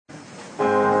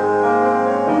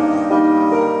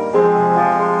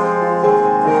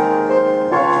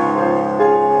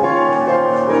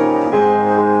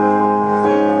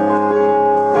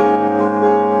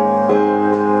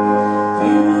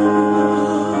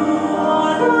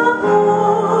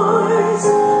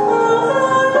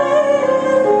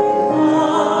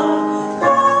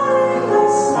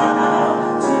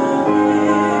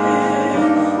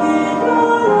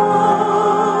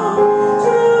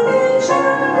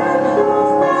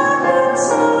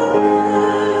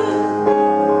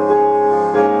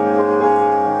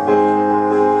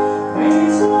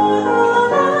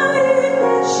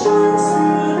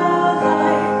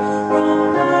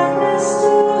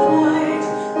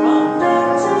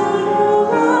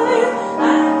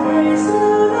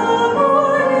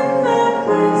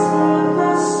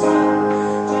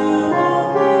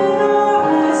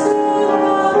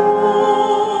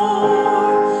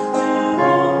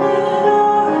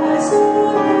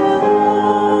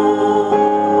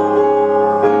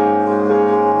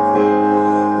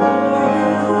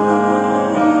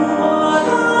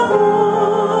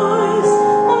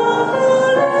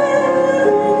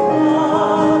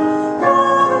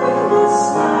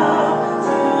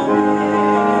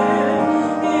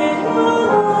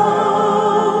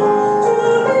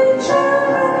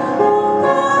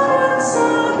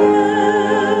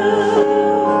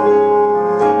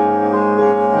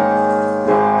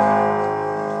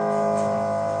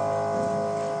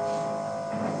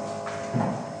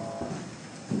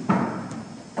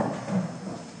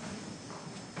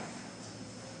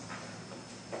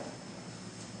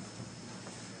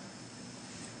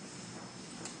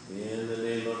In the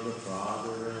name of the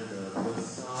Father, and of the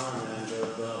Son, and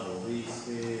of the Holy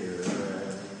Spirit.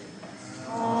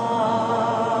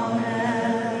 Amen.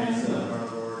 Grace of our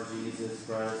Lord Jesus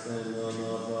Christ, and the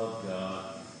love of God,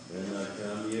 and the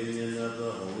communion of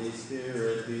the Holy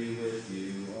Spirit be with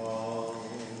you all.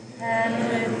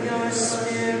 And with your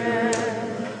spirit.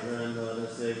 Brethren, let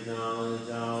us acknowledge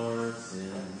our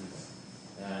sins,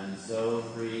 and so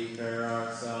prepare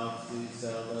ourselves to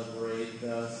celebrate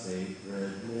the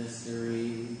sacred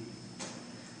mystery.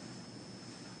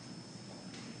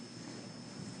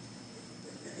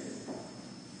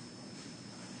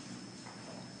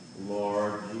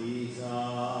 Lord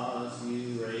Jesus,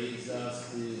 you raise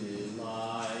us to new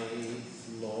life.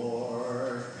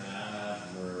 Lord, have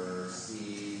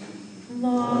mercy.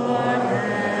 Lord,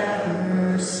 have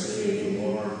mercy.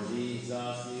 Lord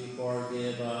Jesus, you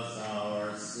forgive us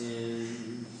our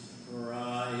sins.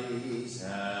 Christ,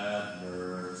 have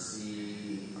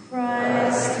mercy.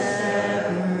 Christ,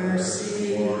 have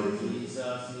mercy. Lord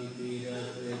Jesus, you feed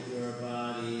us with your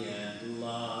body and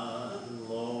blood.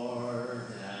 Lord,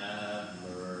 have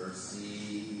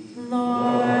mercy.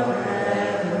 Lord,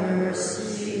 have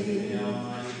mercy. May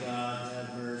Almighty God have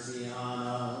mercy on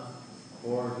us,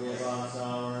 forgive us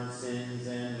our sins,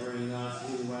 and bring us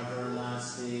to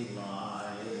everlasting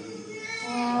life.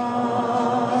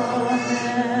 Amen.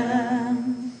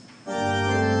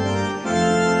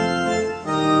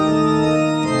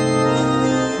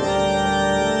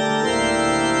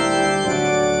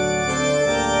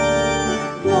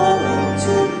 Glory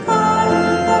to God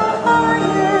in the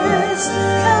highest,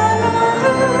 and on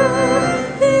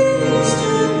earth peace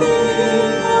to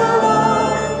people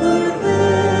of good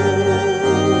will.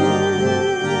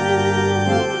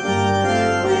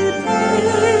 We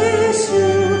praise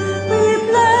you, we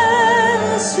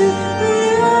bless you, we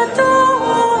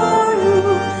adore you,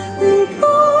 we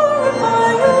glorify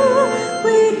you,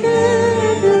 we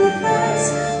give you thanks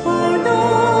for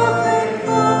your great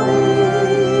glory.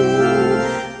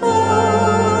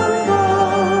 Lord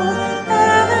God,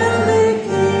 heavenly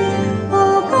King, O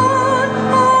God,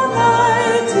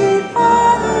 Almighty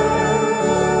Father.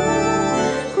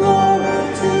 Glory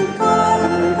to God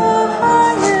in the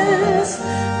highest,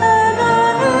 and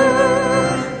on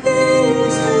earth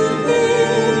peace to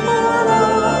people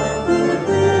of good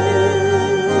will.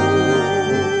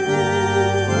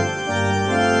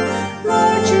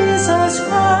 Lord Jesus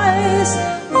Christ,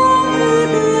 only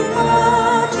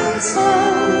begotten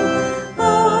Son,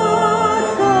 Lord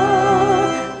God,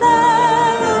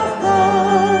 Lamb of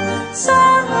God,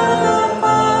 Son of the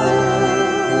Father,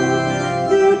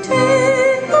 you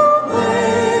take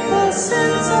away the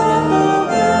sins of the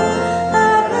world.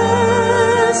 Have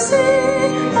mercy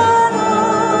on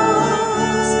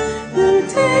us. You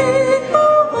take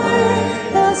away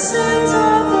the sins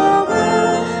of the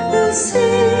world.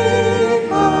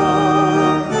 Receive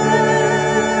our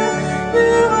prayer.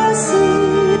 You are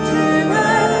seated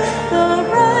at the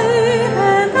right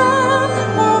hand of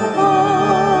the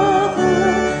Father.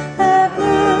 Have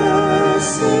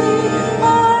mercy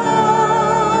on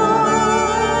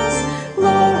us.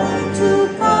 Glory to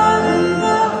God in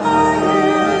the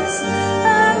highest,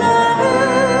 and on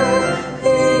earth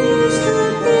peace to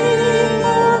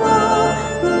people of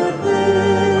good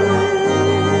will.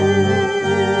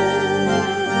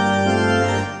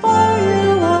 For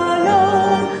you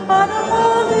alone are the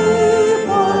Holy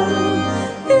One.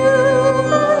 You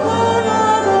alone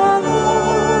are the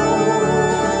Lord.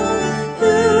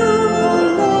 You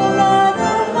alone are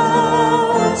the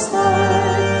Most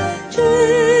High.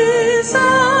 Jesus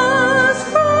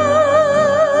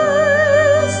Christ,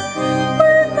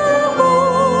 with the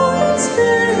Holy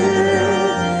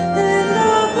Spirit, in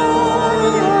the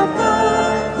glory of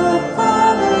God the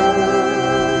Father.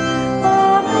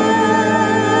 Amen.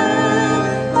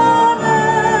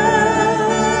 Amen.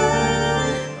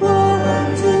 Glory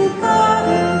to God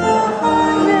in the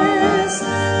highest,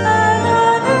 and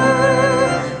on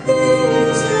earth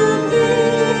peace to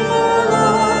people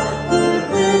of good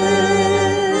will.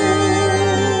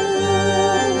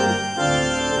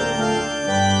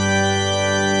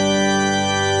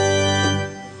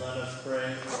 Let us pray.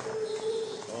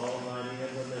 Almighty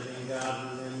and the living God,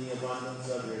 who in the abundance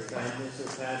of your kindness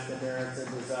surpass the merits and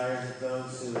desires of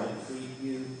those who entreat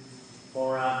you,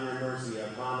 pour out your mercy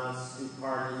upon us, to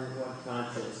pardon what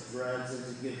conscience dreads, and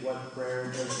to give what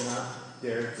prayer does not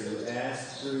dare to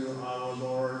ask, through our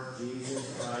Lord Jesus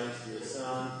Christ, your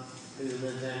Son, who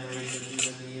lives and reigns with you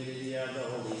in the unity of the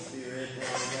Holy Spirit,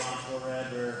 one God,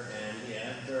 forever and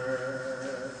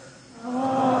ever.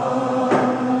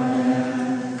 Amen.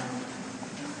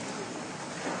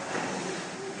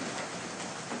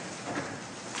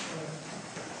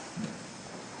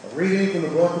 A reading from the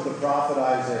book of the prophet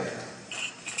Isaiah.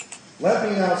 Let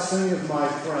me now sing of my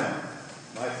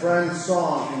friend's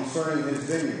song concerning his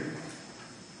vineyard.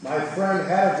 My friend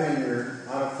had a vineyard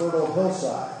on a fertile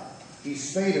hillside. He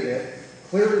spaded it,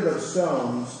 cleared it of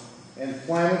stones, and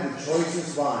planted the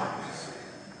choicest vines.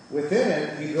 Within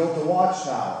it he built a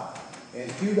watchtower and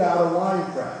hewed out a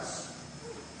winepress.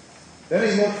 Then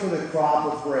he looked for the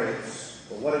crop of grapes,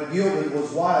 but what it yielded was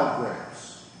wild grapes.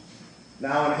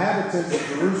 Now inhabitants of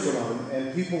Jerusalem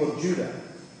and people of Judah,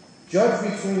 judge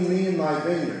between me and my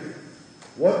vineyard.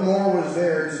 What more was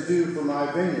there to do for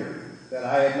my vineyard that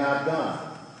I had not done?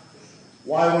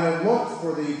 Why, when it looked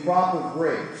for the crop of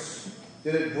grapes,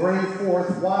 did it bring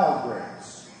forth wild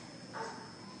grapes?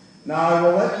 Now I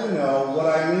will let you know what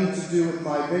I mean to do with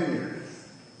my vineyard.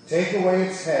 Take away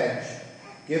its hedge,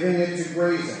 giving it to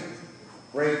grazing.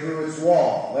 Break through its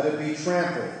wall, let it be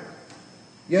trampled.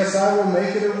 Yes, I will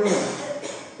make it a ruin.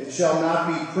 It shall not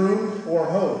be pruned or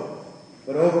hoed,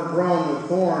 but overgrown with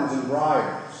thorns and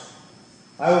briars.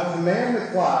 I will command the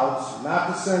clouds not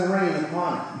to send rain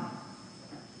upon it.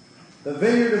 The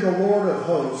vineyard of the Lord of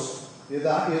hosts is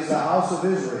the house of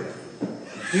Israel. The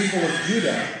people of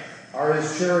Judah are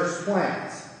his cherished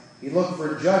plant. He looked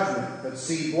for judgment, but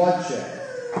see bloodshed,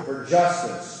 for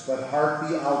justice, but heart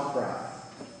the outcry.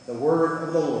 The word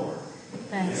of the Lord.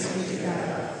 Thanks be to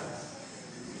God.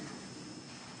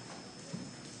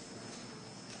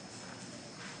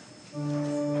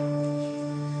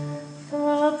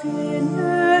 The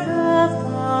vineyard of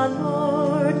the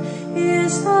Lord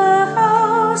is the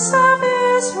house of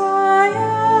Israel.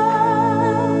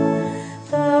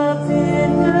 The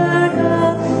vineyard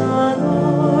of the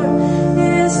Lord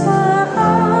is the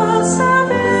house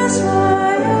of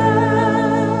Israel.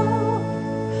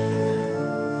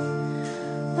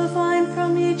 The vine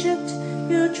from Egypt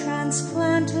you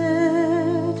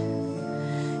transplanted.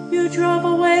 You drove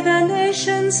away the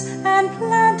nations and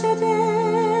planted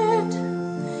it.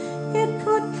 It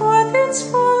put forth its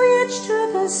foliage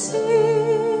to the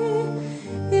sea.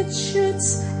 It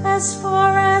shoots as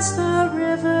far as the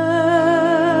river.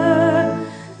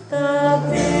 The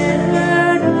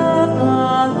vineyard of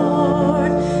the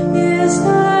Lord is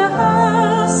the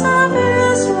house of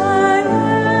Israel.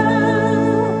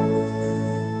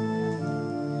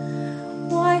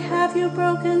 Why have you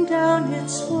broken down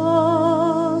its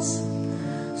walls,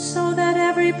 so that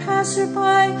every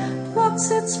passerby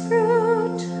plucks its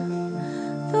fruit?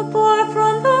 The boar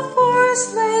from the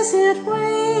forest lays it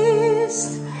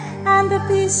waste, and the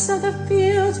beasts of the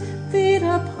field feed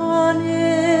upon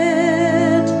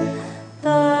it.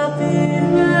 The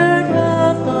vineyard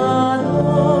of the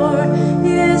Lord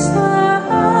is the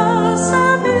house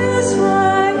of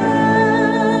Israel.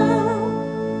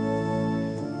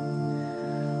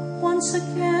 Once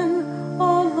again,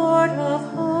 O Lord of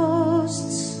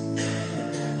hosts,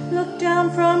 look down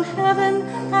from heaven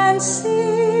and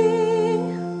see.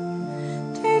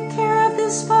 Take care of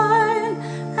this vine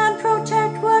and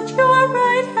protect what your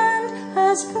right hand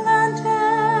has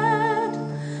planted.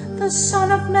 The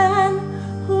Son of Man,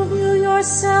 whom you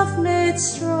yourself made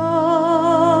strong.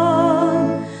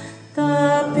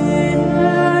 The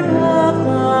vineyard of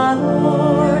the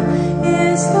Lord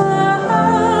is the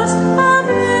house of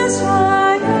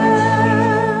Israel.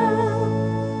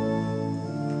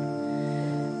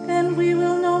 Then we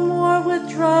will no more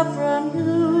withdraw from you.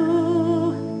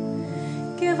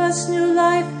 Give us new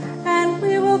life, and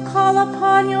we will call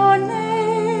upon your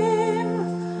name.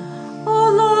 O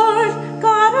Lord,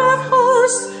 God of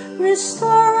hosts,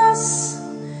 restore us.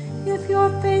 If your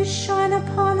face shine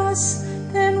upon us,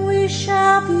 then we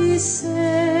shall be saved.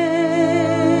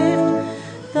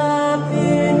 The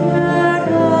vineyard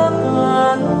of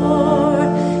the Lord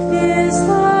is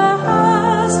the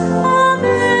house of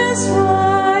Israel.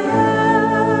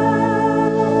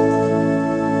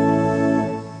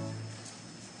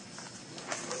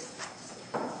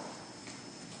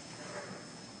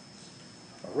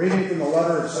 Reading from the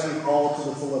letter of St. Paul to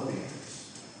the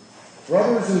Philippians.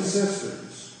 Brothers and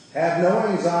sisters, have no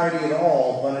anxiety at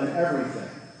all, but in everything,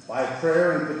 by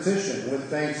prayer and petition with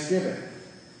thanksgiving,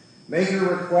 make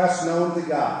your requests known to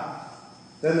God.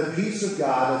 Then the peace of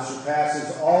God that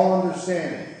surpasses all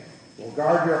understanding will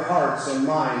guard your hearts and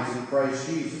minds in Christ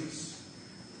Jesus.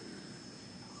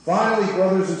 Finally,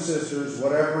 brothers and sisters,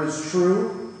 whatever is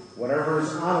true, whatever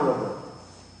is honorable,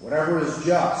 whatever is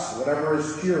just, whatever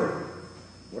is pure,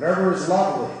 whatever is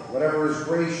lovely, whatever is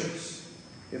gracious,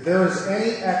 if there is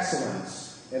any excellence,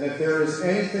 and if there is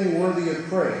anything worthy of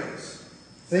praise,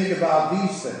 think about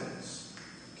these things.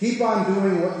 Keep on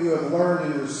doing what you have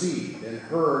learned and received and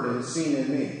heard and seen in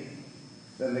me.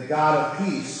 Then the God of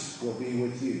peace will be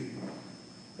with you.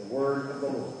 The word of the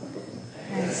Lord.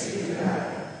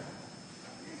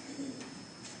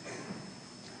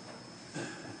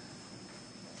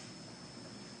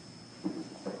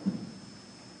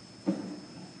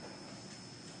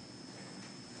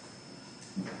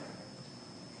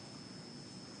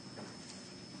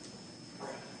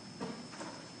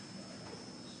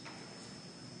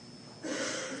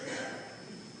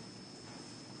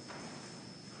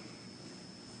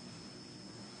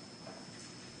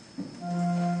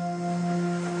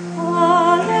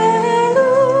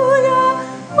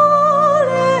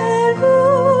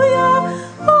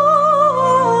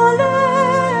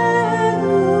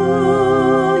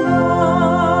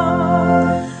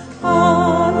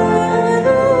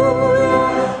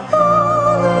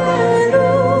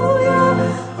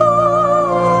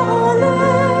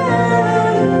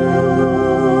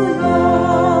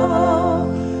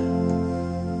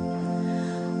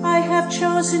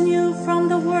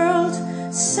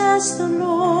 says the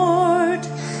Lord,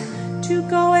 to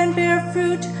go and bear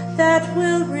fruit that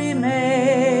will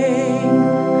remain.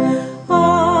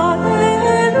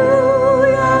 Alleluia,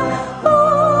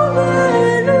 alleluia,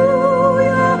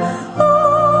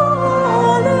 alleluia.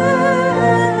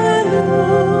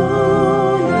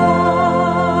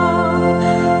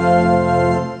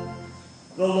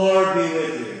 The Lord be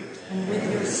with you. And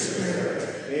with your spirit.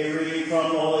 A reading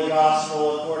from the Holy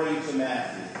Gospel according to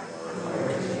Matthew.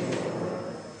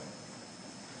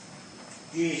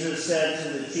 Jesus said to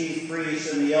the chief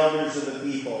priests and the elders of the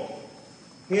people,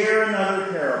 "Hear another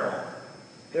parable.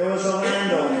 There was a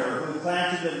landowner who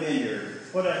planted a vineyard,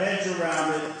 put a hedge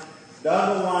around it,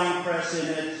 dug a winepress in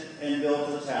it, and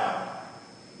built a tower.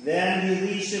 Then he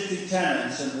leased it to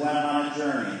tenants and went on a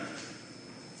journey.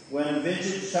 When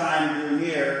vintage time drew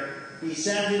near, he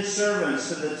sent his servants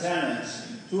to the tenants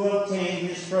to obtain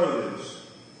his produce.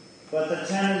 But the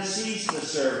tenants seized the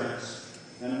servants,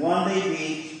 and one they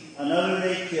beat, another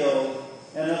they killed,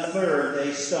 and a third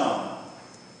they stoned.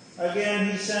 Again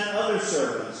he sent other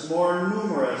servants, more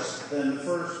numerous than the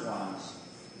first ones,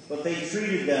 but they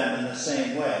treated them in the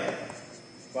same way.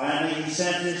 Finally he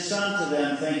sent his son to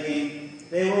them, thinking,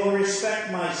 'They will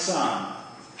respect my son.'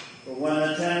 But when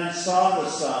the tenants saw the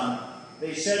son,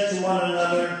 they said to one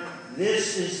another,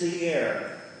 'This is the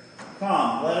heir.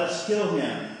 Come, let us kill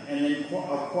him and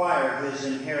acquire his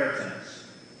inheritance.'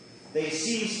 They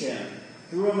seized him,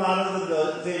 threw him out of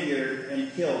the vineyard,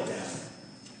 and killed him.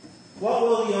 What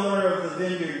will the owner of the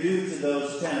vineyard do to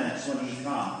those tenants when he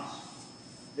comes?"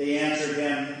 They answered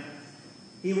him,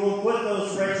 "He will put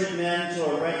those wretched men to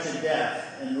a wretched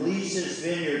death and lease his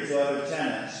vineyard to other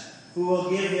tenants, who will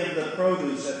give him the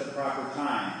produce at the proper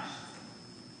times."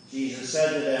 Jesus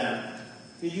said to them,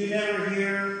 Did you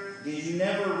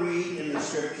never read in the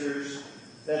Scriptures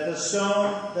that the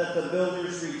stone that the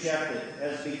builders rejected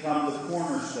has become the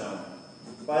cornerstone?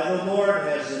 By the Lord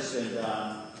has this been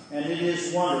done, and it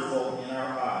is wonderful in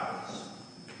our eyes.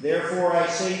 Therefore I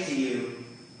say to you,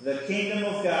 the kingdom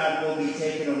of God will be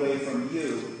taken away from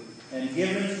you and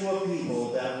given to a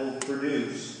people that will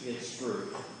produce its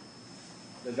fruit.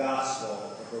 The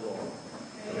Gospel of the Lord.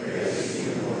 Praise to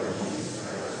you, Lord Jesus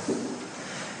Christ.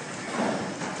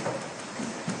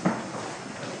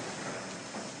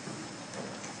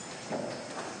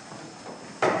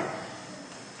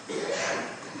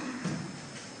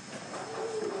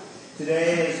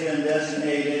 Today has been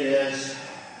designated as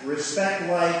Respect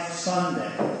Life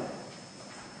Sunday.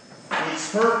 Its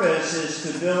purpose is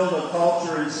to build a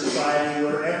culture in society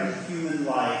where every human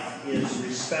life is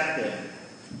respected,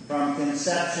 from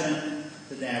conception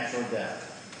to natural death.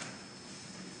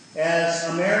 As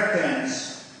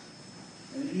Americans,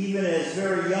 and even as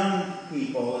very young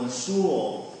people in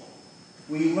school,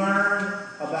 we learn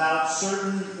about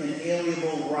certain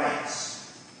inalienable rights.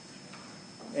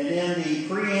 And in the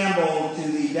preamble to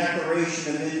the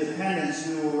Declaration of Independence,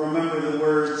 we will remember the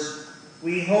words,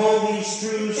 "We hold these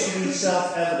truths to be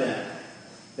self-evident,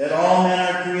 that all men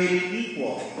are created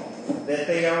equal, that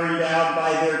they are endowed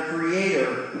by their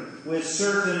Creator with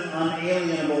certain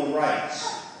unalienable rights,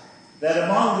 that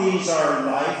among these are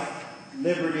life,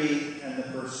 liberty, and the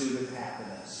pursuit of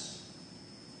happiness."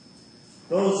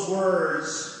 Those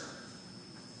words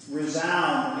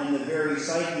resound in the very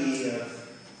psyche of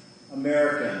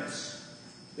Americans.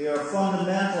 They are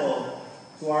fundamental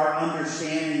to our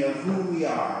understanding of who we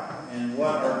are and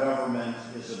what our government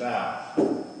is about.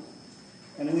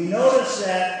 And we notice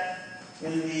that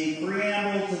in the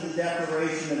preamble to the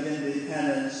Declaration of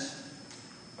Independence,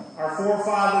 our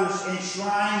forefathers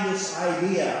enshrined this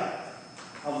idea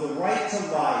of the right to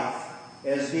life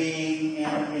as being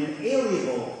an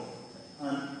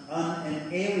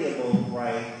unalienable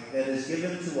right that is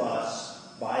given to us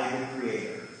by the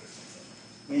Creator.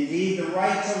 Indeed, the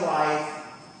right to life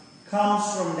comes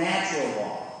from natural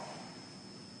law.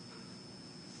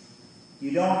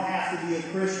 You don't have to be a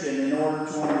Christian in order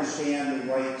to understand the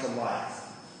right to life.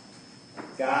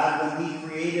 God, when He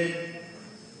created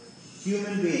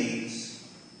human beings,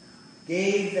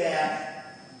 gave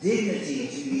that dignity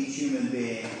to each human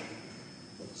being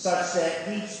such that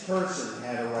each person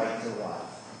had a right to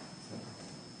life.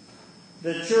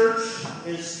 The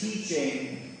Church's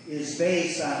teaching is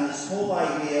based on this whole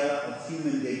idea of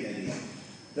human dignity.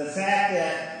 The fact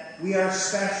that we are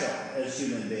special as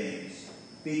human beings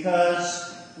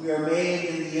because we are made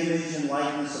in the image and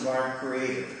likeness of our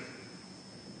Creator.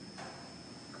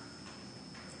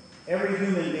 Every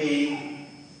human being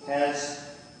has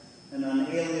an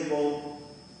unalienable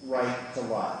right to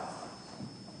life.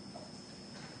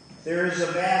 There is a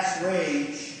vast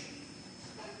range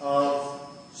of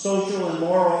social and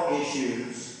moral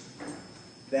issues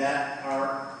that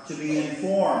are to be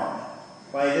informed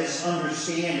by this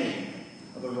understanding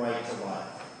of the right to life.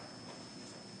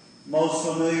 Most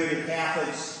familiar to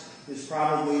Catholics is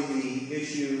probably the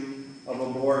issue of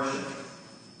abortion.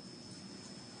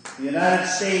 The United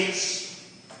States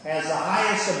has the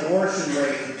highest abortion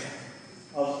rate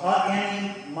of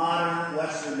any modern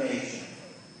Western nation.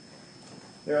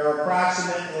 There are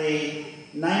approximately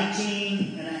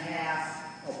 19 and a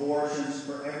half abortions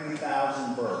for every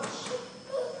 1,000 births.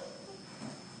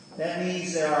 That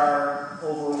means there are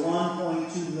over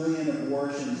 1.2 million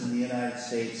abortions in the United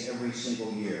States every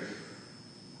single year.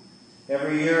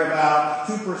 Every year, about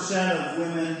 2% of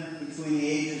women between the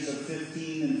ages of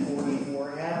 15 and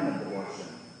 44 have an abortion.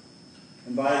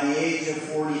 And by the age of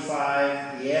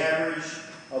 45, the average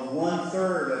of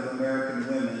 1/3 of American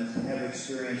women have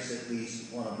experienced at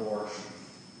least one abortion.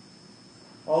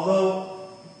 Although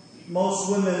most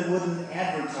women wouldn't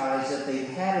advertise that they've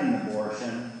had an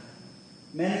abortion,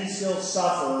 many still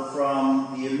suffer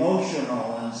from the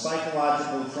emotional and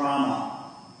psychological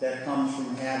trauma that comes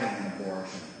from having an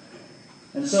abortion.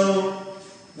 And so,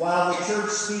 while the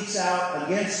church speaks out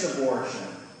against abortion,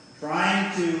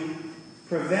 trying to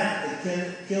prevent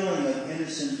the killing of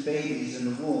innocent babies in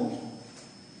the womb,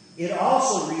 it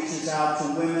also reaches out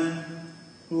to women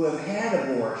who have had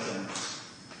abortions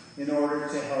in order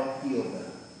to help heal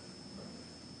them.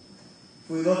 If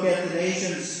we look at the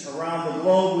nations around the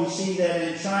globe, we see that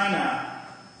in China,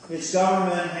 its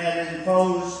government had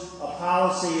imposed a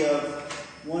policy of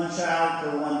one child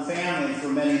per one family for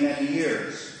many, many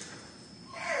years.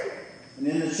 And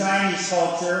in the Chinese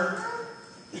culture,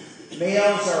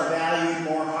 males are valued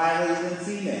more highly than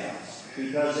females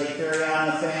because they carry on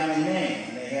the family name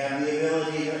and they have the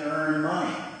ability to earn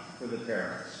money for the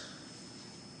parents.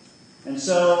 And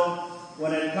so,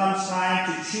 when it comes time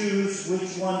to choose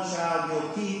which one child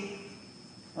you'll keep,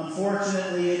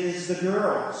 unfortunately it is the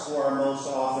girls who are most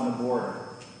often aborted.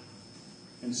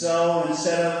 And so,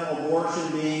 instead of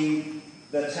abortion being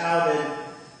the touted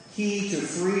key to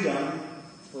freedom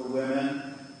for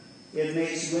women, it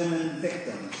makes women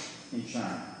victims in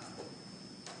China.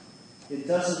 It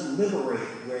doesn't liberate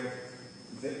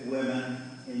women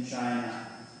in China,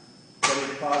 but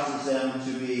it causes them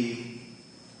to be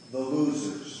the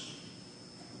losers.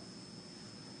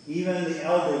 Even the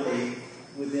elderly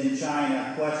within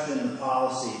China question the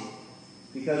policy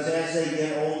because as they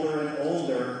get older and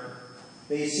older,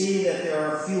 they see that there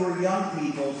are fewer young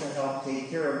people to help take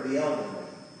care of the elderly.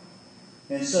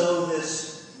 And so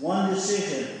this one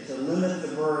decision to limit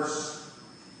the births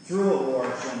through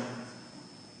abortion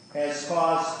has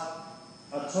caused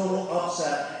a total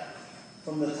upset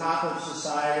from the top of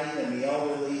society and the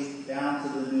elderly down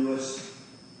to the newest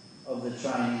of the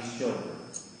Chinese children,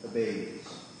 the babies.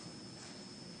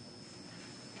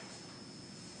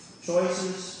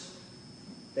 Choices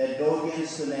that go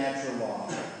against the natural law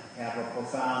have a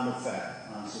profound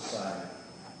effect on society.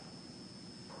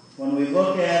 When we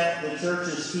look at the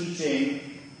church's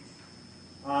teaching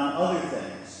on other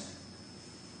things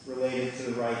related to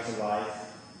the right to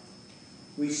life,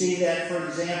 we see that, for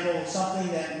example,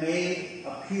 something that may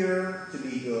appear to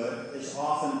be good is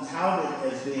often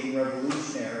touted as being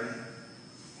revolutionary,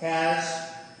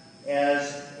 has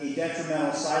as a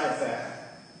detrimental side effect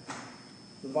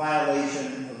the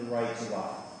violation of the right to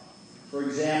life. For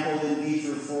example, in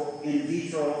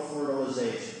vitro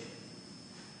fertilization.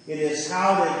 It is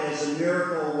touted as a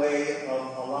miracle way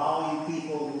of allowing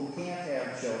people who can't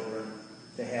have children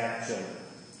to have children.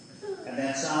 And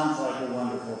that sounds like a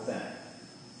wonderful thing.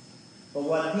 But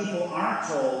what people aren't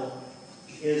told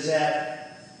is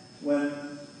that when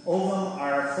ovum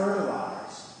are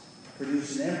fertilized,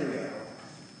 produce an embryo,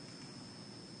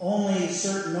 only a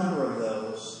certain number of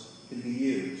those can be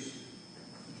used.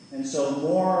 And so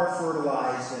more are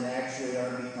fertilized than actually are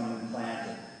become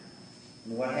implanted.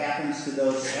 And what happens to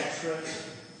those extras?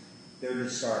 They're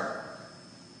discarded.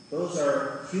 Those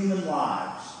are human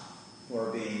lives who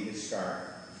are being discarded.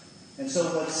 And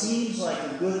so what seems like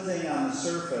a good thing on the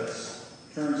surface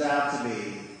turns out to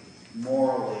be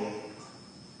morally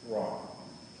wrong.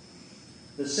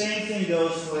 The same thing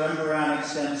goes for embryonic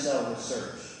stem cell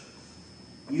research.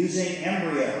 Using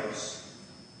embryos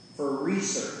for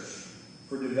research,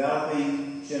 for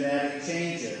developing genetic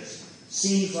changes,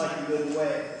 seems like a good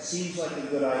way, seems like a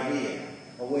good idea,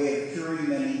 a way of curing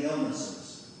many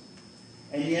illnesses.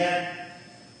 And yet,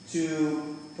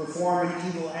 to perform an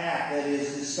evil act that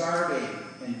is discarding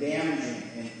and damaging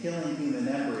and killing human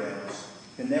embryos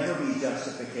can never be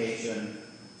justification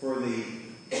for the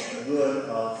good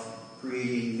of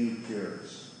creating new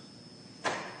cures.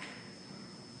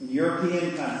 In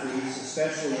European countries,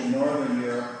 especially in Northern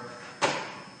Europe,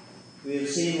 We have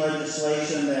seen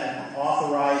legislation that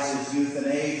authorizes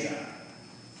euthanasia,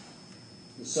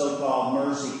 the so-called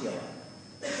mercy killing.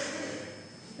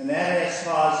 And that has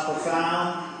caused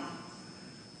profound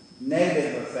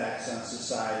negative effects on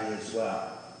society as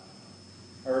well.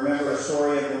 I remember a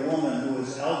story of a woman who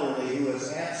was elderly, who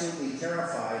was absolutely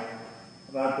terrified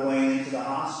about going into the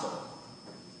hospital.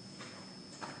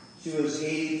 She was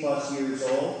 80 plus years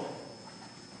old,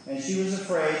 and she was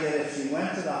afraid that if she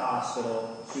went to the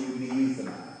hospital, she would be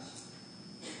euthanized.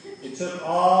 It took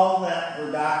all that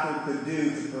her doctor could do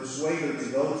to persuade her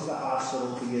to go to the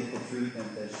hospital to get the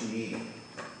treatment that she needed.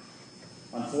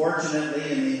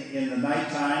 Unfortunately, in the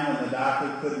nighttime when the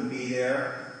doctor couldn't be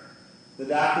there, the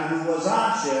doctor who was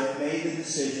on shift made the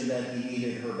decision that he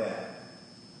needed her bed.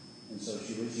 And so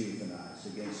she was euthanized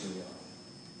against her will.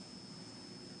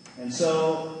 And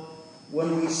so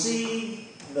when we see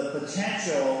the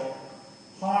potential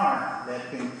harm that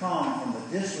can come from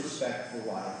the disrespect for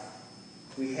life,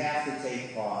 we have to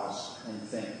take pause and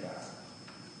think about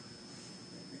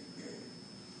it.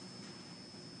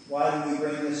 Why do we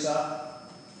bring this up?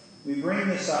 We bring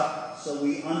this up so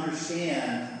we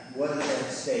understand what is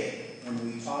at stake when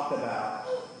we talk about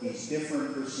these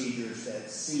different procedures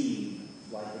that seem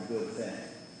like a good thing,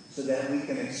 so that we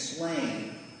can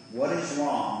explain what is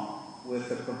wrong with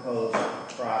the proposed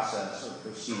process or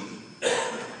procedure.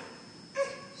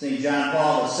 St. John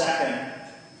Paul II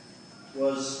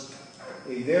was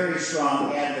a very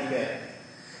strong advocate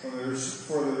for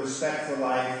the respect for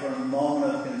life from the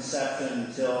moment of conception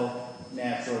until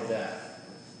natural death.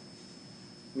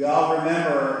 We all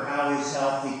remember how his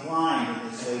health declined in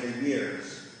his later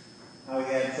years, how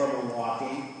he had trouble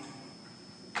walking,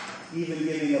 even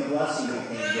giving a blessing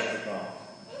became difficult,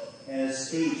 and his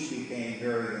speech became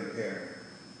very impaired.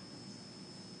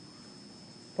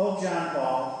 Pope John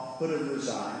Paul could have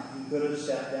resigned. He could have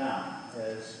stepped down,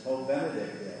 as Pope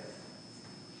Benedict did.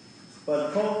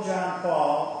 But Pope John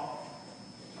Paul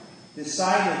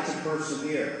decided to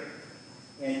persevere,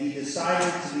 and he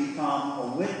decided to become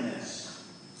a witness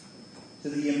to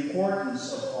the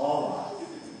importance of all life,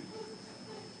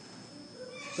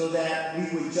 so that we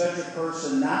would judge a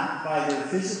person not by their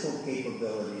physical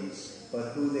capabilities, but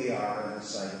who they are in the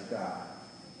sight of God.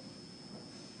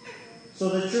 So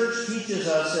the church teaches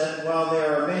us that while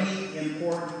there are many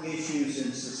important issues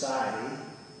in society,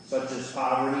 such as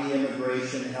poverty,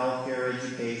 immigration, healthcare,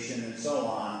 education, and so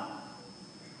on,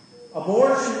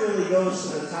 abortion really goes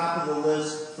to the top of the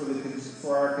list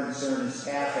for our concern as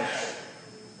Catholics,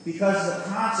 because the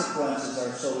consequences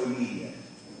are so immediate.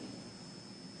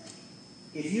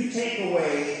 If you take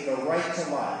away the right to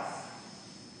life,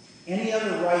 any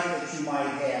other right that you might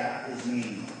have is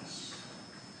meaningless.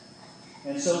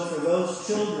 And so for those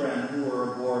children who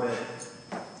are aborted,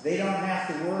 they don't have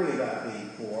to worry about being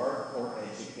poor or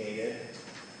educated.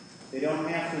 They don't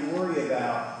have to worry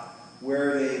about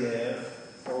where they live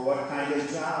or what kind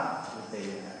of job that they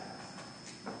will have.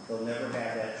 They'll never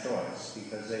have that choice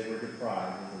because they were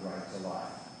deprived of the right to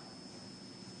life.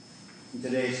 In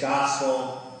today's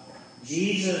gospel,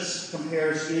 Jesus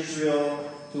compares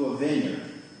Israel to a vineyard.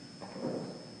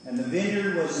 And the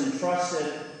vineyard was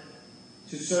entrusted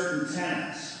to certain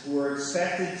tenants who were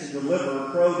expected to deliver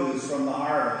produce from the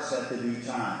harvest at the due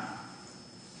time.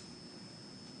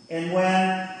 And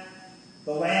when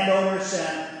the landowner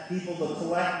sent people to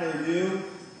collect their due,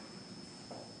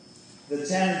 the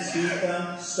tenants beat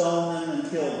them, stoned them, and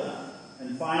killed them.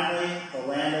 And finally, the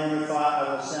landowner thought,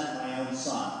 I will send my own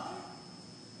son.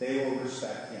 They will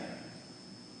respect him.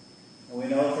 And we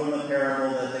know from the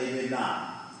parable that they did not.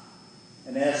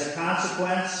 And as a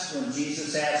consequence, when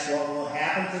Jesus asked what will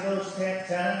happen to those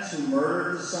tenants who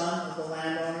murdered the son of the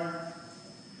landowner,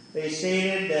 they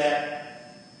stated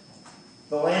that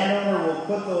the landowner will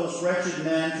put those wretched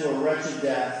men to a wretched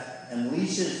death and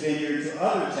lease his vineyard to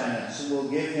other tenants who will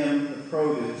give him the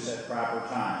produce at proper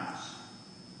times.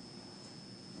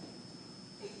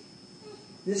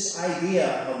 This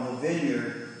idea of the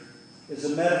vineyard is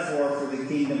a metaphor for the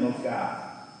kingdom of God.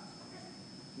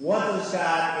 What does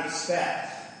God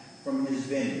expect from his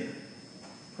vineyard?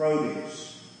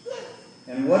 Produce.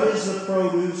 And what is the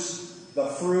produce, the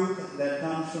fruit that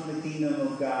comes from the kingdom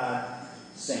of God?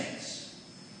 Saints.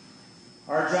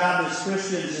 Our job as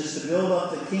Christians is to build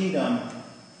up the kingdom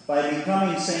by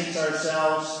becoming saints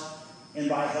ourselves and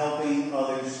by helping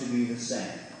others to do the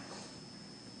same.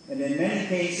 And in many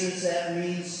cases, that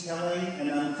means telling an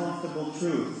uncomfortable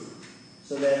truth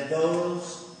so that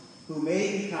those who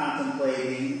may be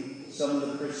contemplating some of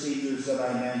the procedures that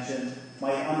I mentioned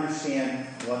might understand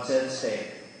what's at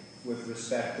stake with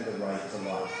respect to the right to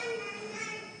life.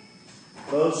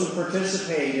 Those who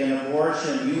participate in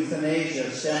abortion, euthanasia,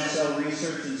 stem cell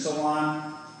research, and so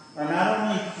on are not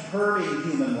only hurting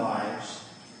human lives,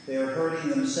 they are hurting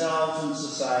themselves and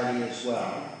society as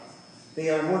well. They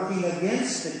are working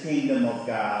against the kingdom of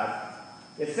God,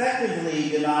 effectively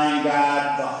denying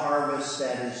God the harvest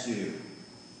that is due.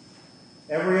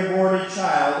 Every aborted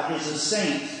child is a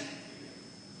saint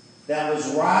that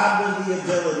was robbed of the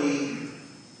ability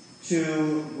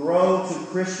to grow to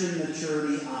Christian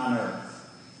maturity on earth.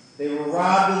 They were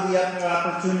robbed of the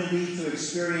opportunity to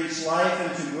experience life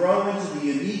and to grow into the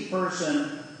unique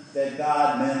person that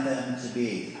God meant them to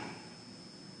be.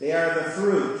 They are the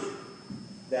fruit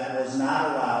that was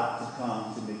not allowed to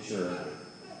come to maturity.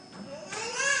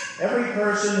 Every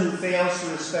person who fails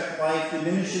to respect life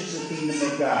diminishes the kingdom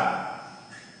of God.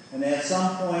 And at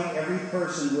some point, every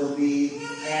person will be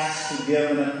asked to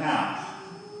give an account.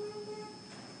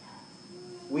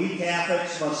 We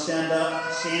Catholics must stand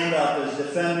up as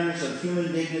defenders of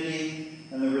human dignity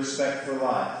and the respect for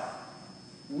life.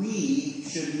 We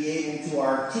should be able to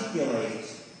articulate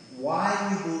why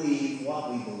we believe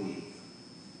what we believe.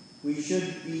 We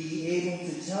should be able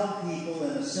to tell people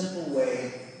in a simple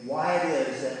way why it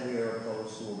is that we are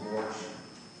opposed to abortion,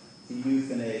 to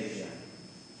euthanasia,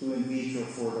 to in vitro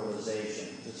fertilization,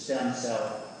 to stem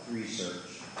cell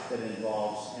research that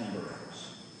involves embryos.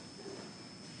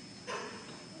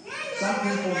 Some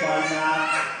people might not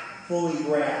fully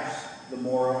grasp the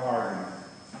moral argument.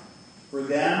 For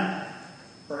them,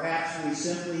 perhaps we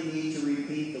simply need to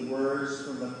repeat the words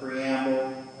from the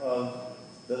preamble of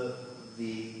the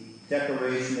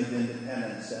Declaration of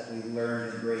Independence that we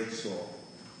learned in grade school.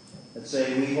 That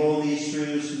say, we hold these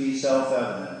truths to be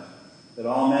self-evident, that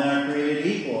all men are created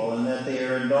equal and that they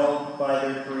are endowed by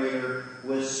their Creator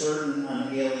with certain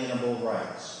unalienable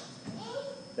rights,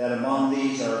 that among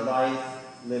these are life,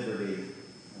 liberty,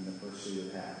 and the pursuit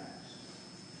of happiness.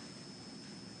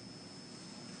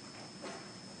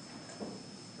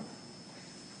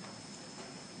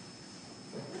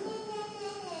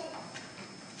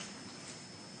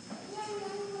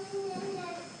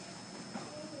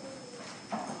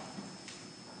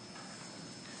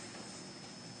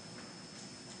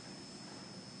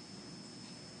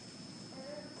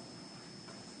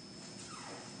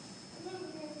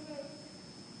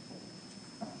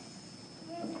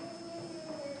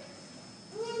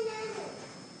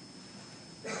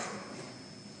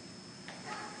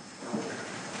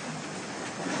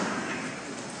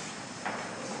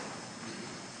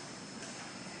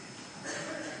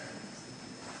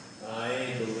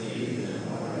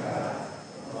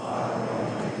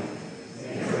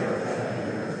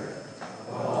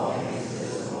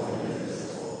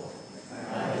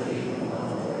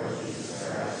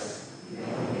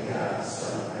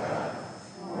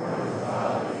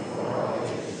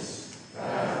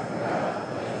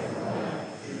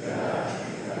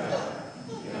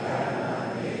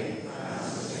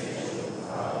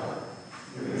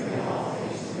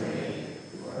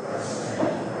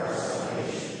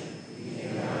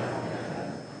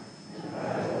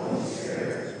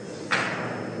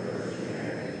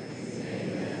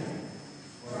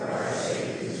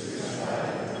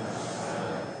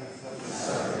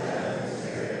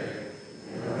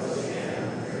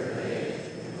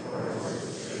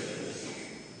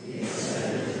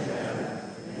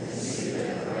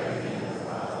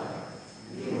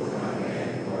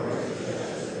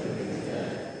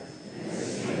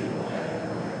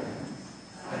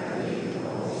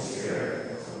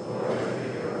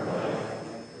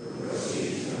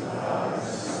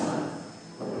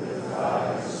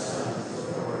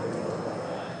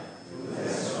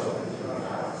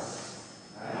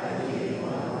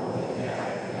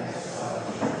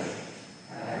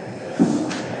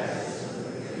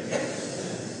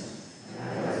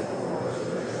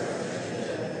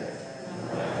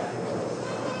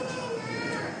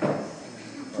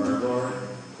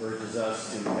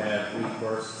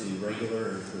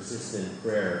 Persistent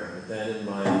prayer. With that in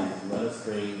mind, let us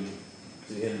bring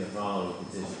to him the following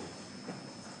petition.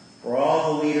 For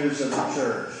all the leaders of the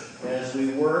church, as we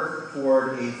work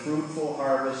toward a fruitful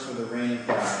harvest for the reign of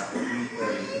God, we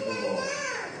pray to the Lord.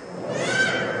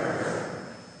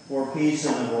 For peace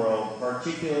in the world,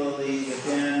 particularly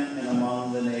within and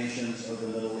among the nations of the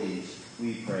Middle East,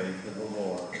 we pray to the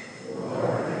Lord.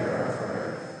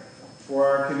 For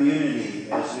our community,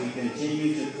 as we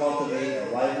continue to cultivate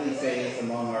a lively faith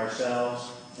among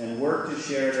ourselves and work to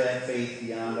share that faith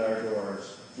beyond our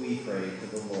doors, we pray to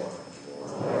the Lord.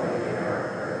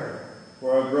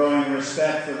 For a growing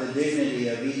respect for the dignity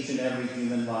of each and every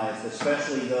human life,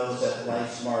 especially those at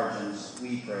life's margins,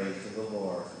 we pray to the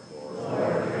Lord.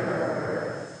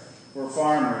 for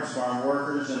farmers, farm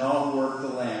workers, and all who work the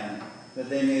land, that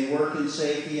they may work in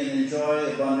safety and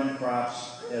enjoy abundant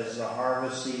crops as the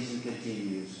harvest season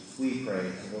continues. We pray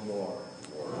to the Lord.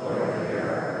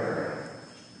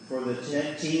 For the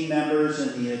team members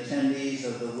and the attendees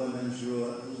of the Women's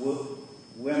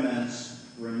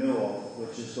Renewal,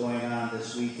 which is going on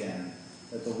this weekend,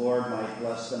 that the Lord might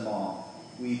bless them all,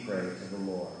 we pray to the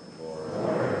Lord.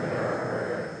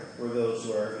 For those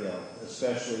who are ill,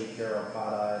 especially Carol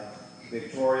Pottai,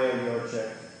 Victoria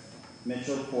Yorchek,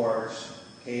 Mitchell Quartz,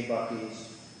 Kay Buckies,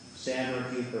 Sandra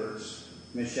Huberts,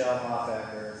 Michelle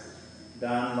Hoffacker,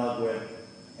 Don Ludwig,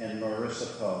 and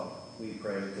Marissa Poe, we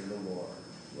pray to the Lord.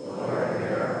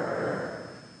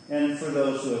 And for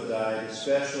those who have died,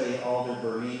 especially Alder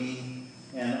Berini,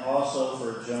 and also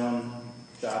for Joan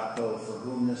Jopko, for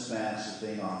whom this Mass is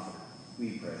being offered,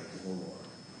 we pray to the Lord.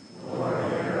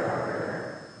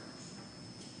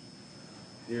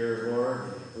 Dear Lord,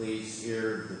 please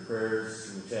hear the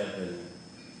prayers which have been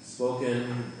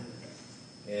spoken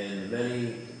and the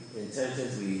many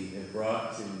intentions we have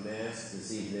brought to Mass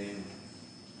this evening,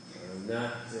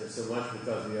 not so much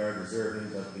because we are deserving,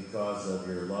 but because of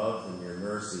your love and your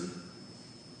mercy.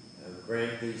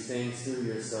 Grant these things through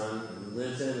your Son, who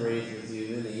lives and reigns with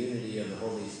you in the unity of the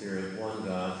Holy Spirit, one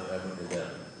God, forever and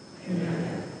ever.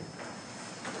 Amen.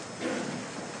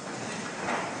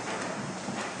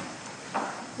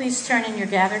 Please turn in your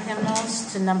gathered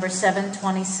hymnals to number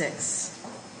 726.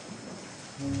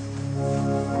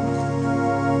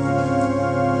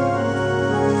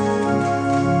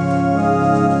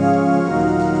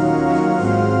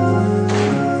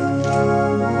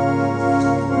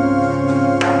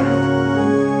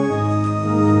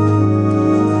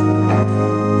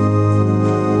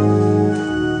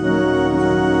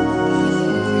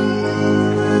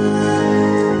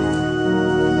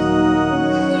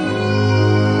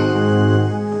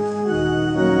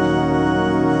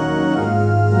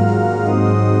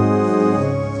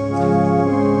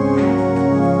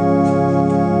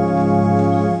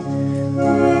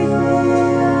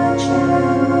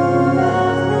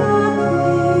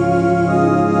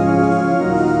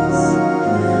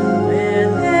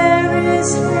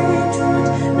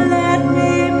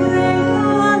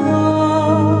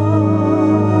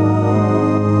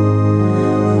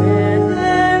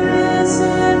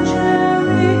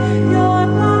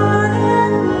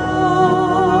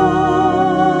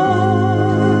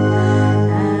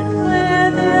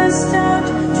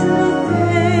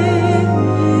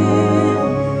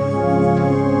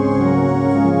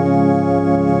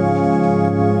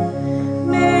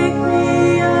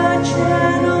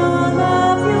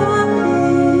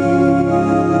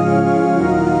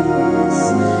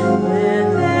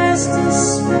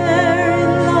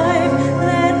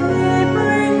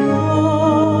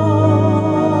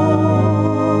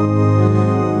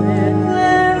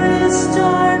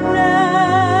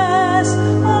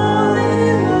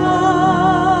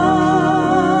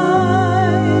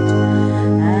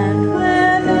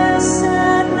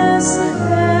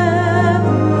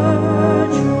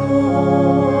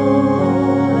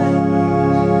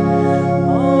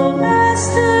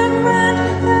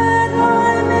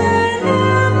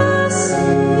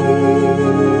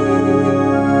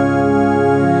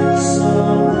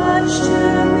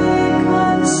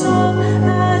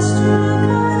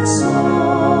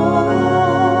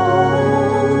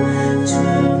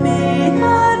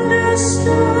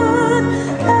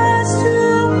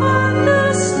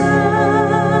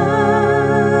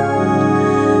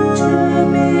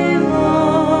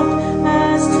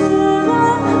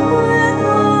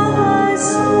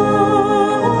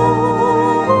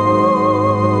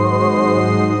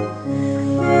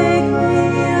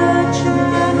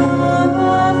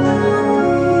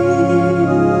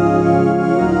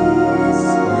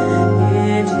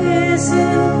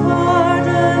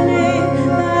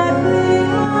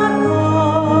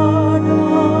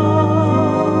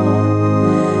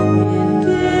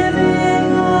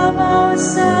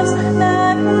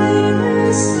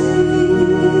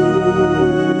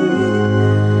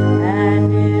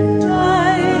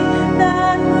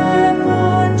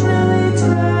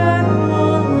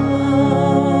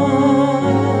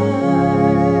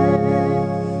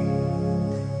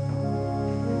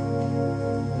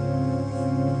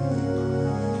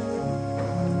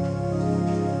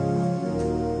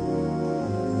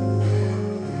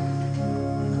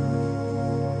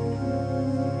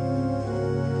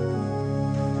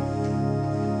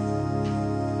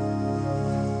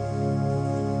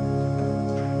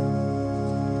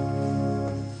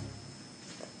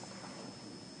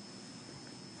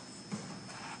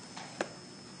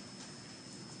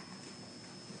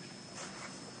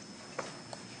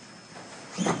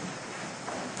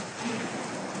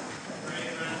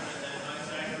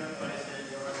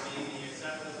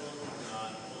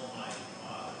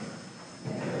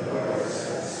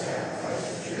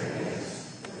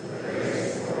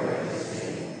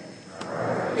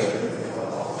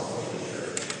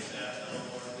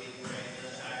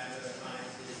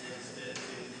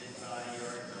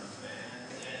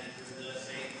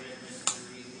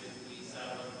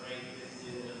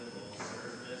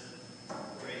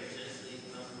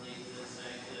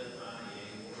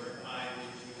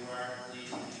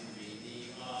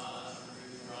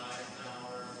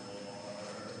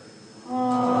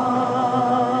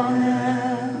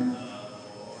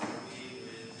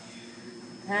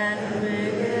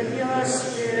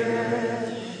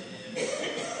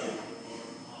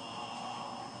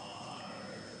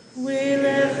 We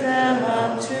lift them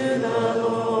up to the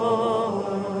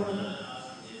Lord.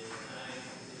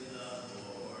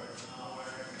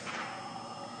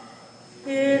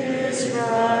 It is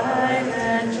right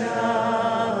and just.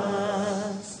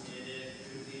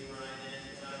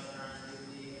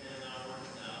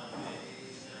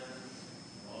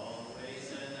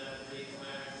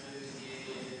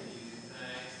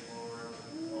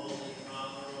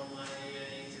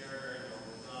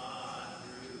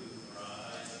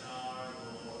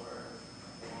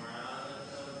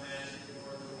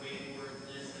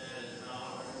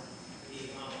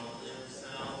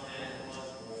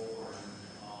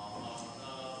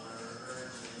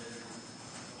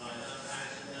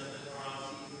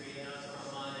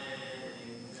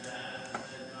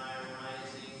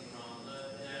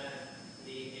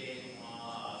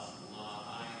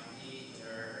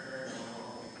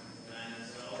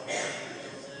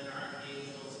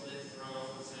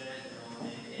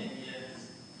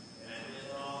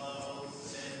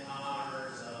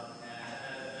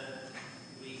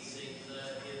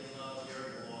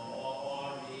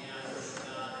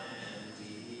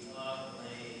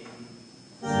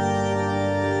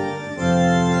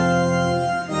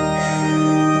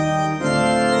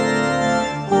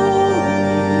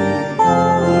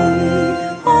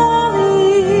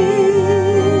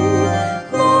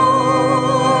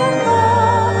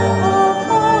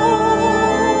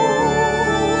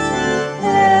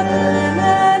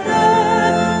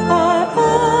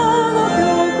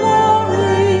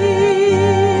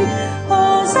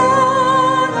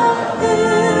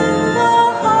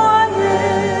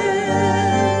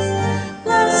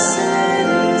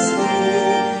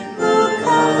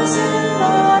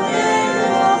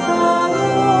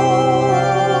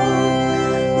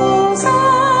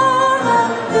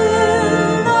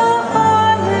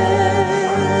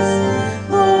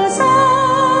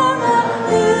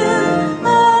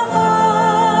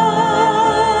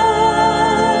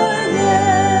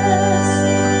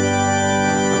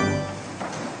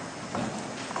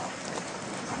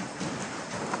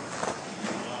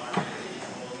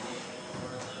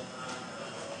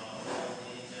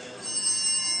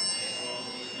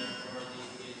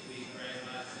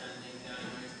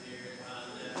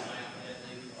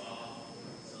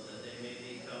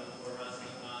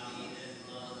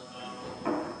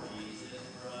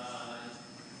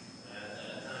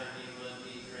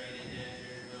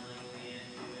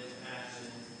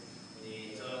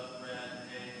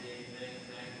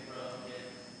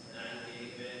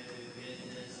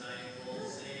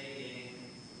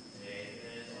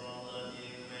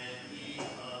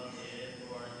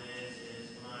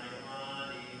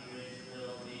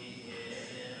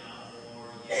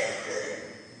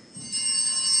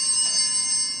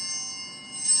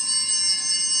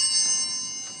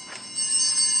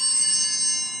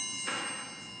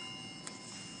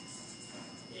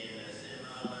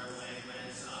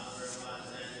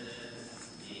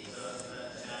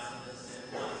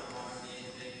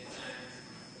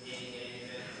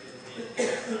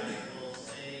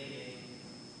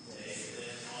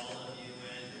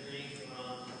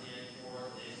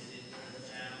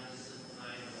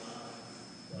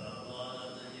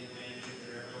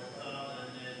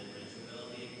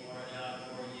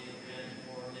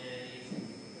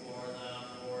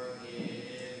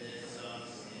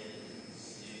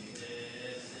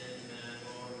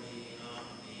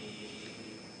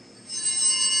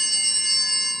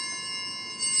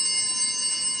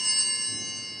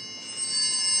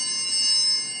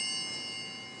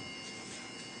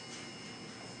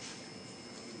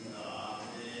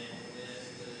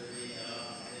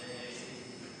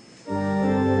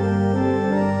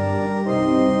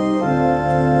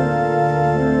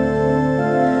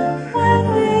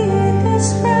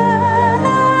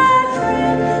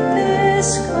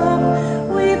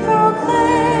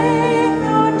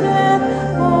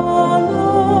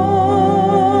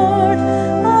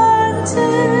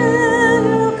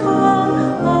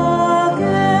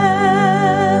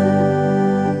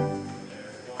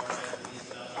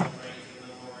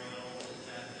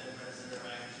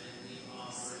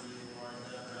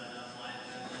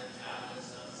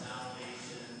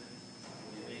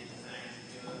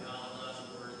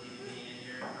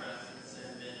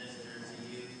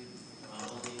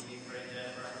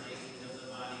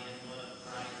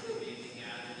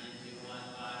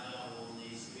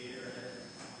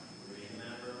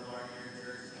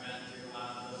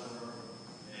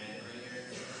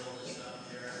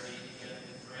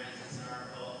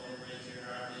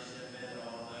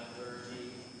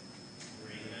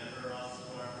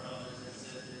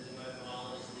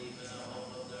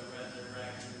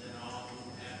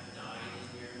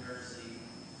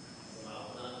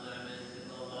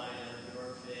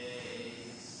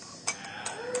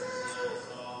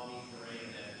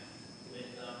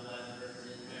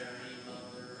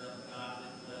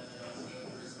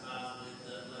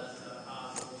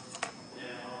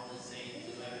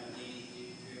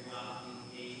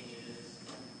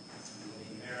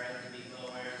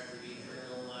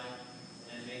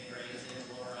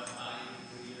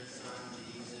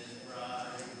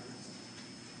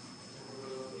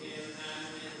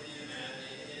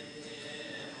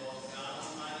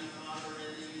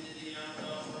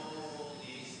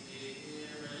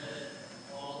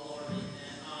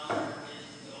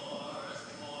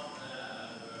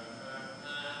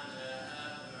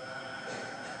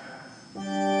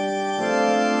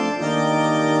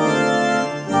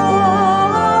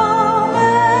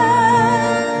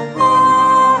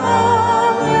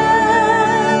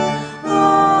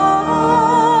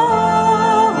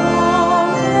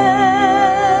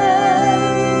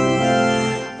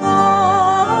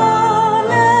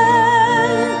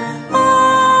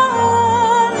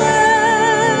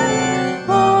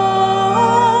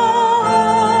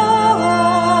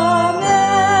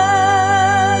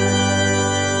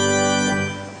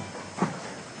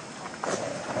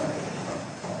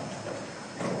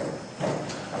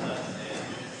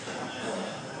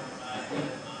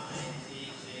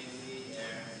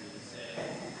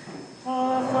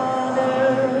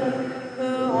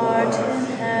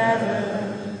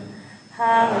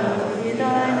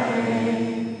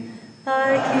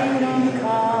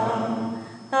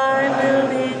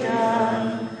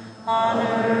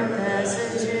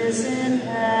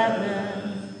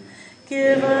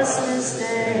 Give us this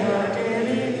day our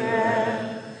daily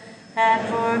bread, and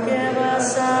forgive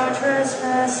us our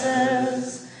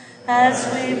trespasses, as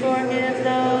we forgive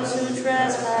those who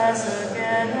trespass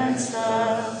against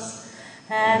us.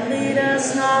 And lead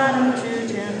us not into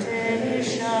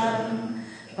temptation,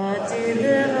 but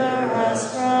deliver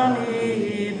us from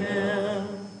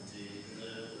evil.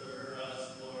 Deliver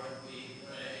us, Lord, we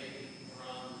pray,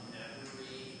 from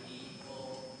every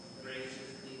evil.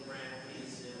 Graciously grant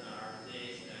peace in our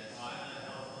days, that by the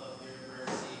help of your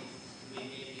mercy we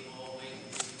may be always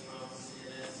free from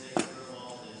sin and safe from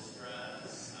all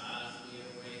distress, as we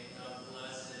await the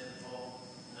blessed hope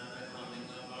and the coming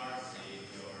of our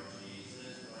Savior,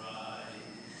 Jesus Christ.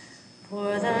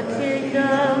 For the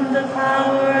kingdom, the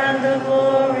power, and the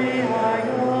glory are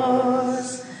yours,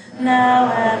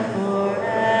 now and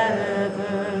forever.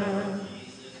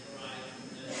 Jesus Christ,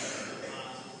 who said to the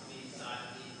apostles, peace I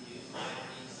leave you, my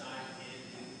peace I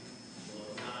give you.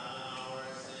 Look not on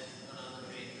our sins, but on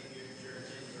the faith of your church,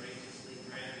 and graciously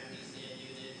grant peace and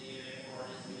unity in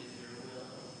accordance with your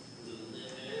will, who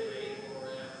live and reign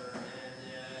forever and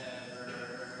ever.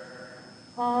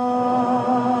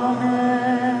 Amen.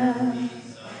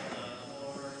 Peace of the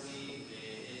Lord be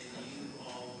with you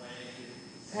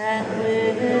always. And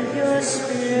with your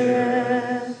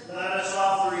spirit. Let us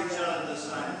offer each other the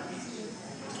sign of peace.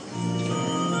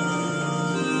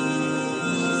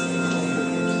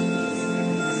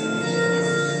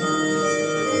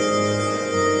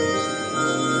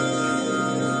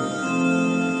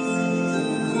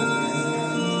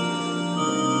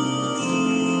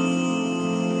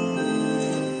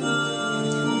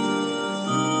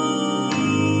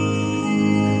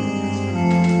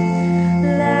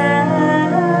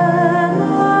 Lamb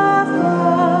of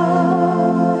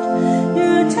God,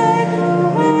 you take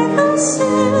away the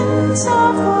sins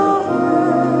of the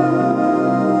world.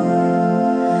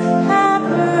 Have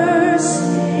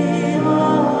mercy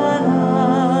on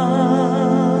us.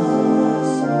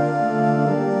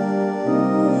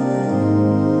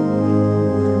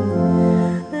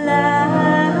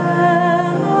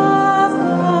 Lamb of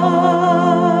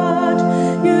God,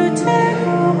 you take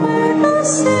away the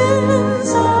sins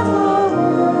of the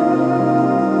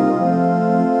world.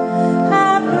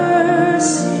 Have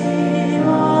mercy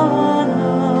on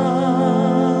us.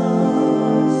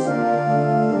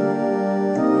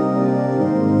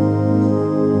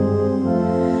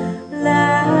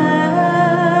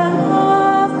 Lamb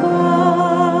of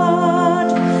God,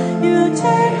 you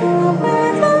take away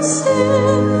the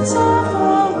sins of the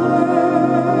world.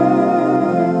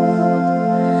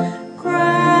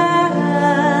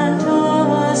 Grant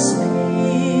us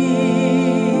peace.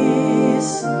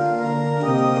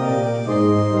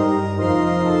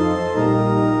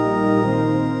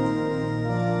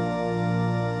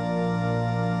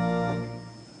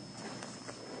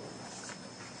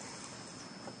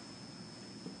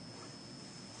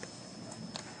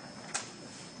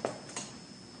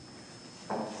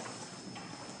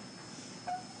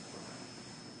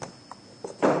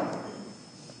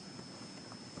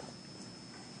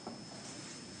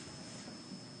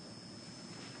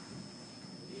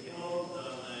 Behold the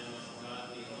Lamb of God,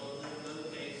 behold him who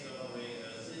takes away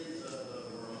the sins of the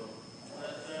world.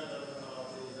 Let them look all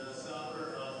to the supper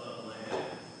of the Lamb.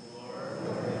 Lord,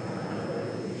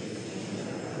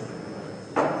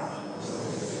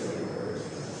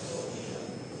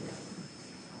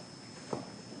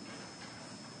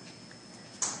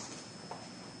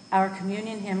 Our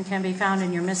communion hymn can be found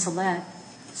in your missalette,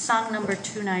 song number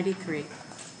 293.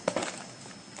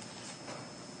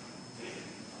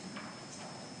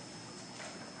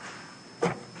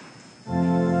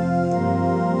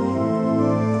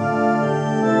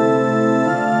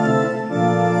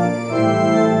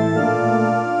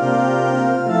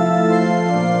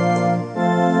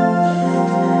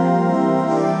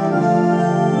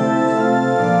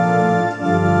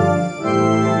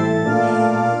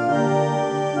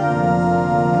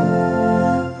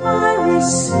 I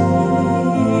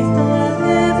receive the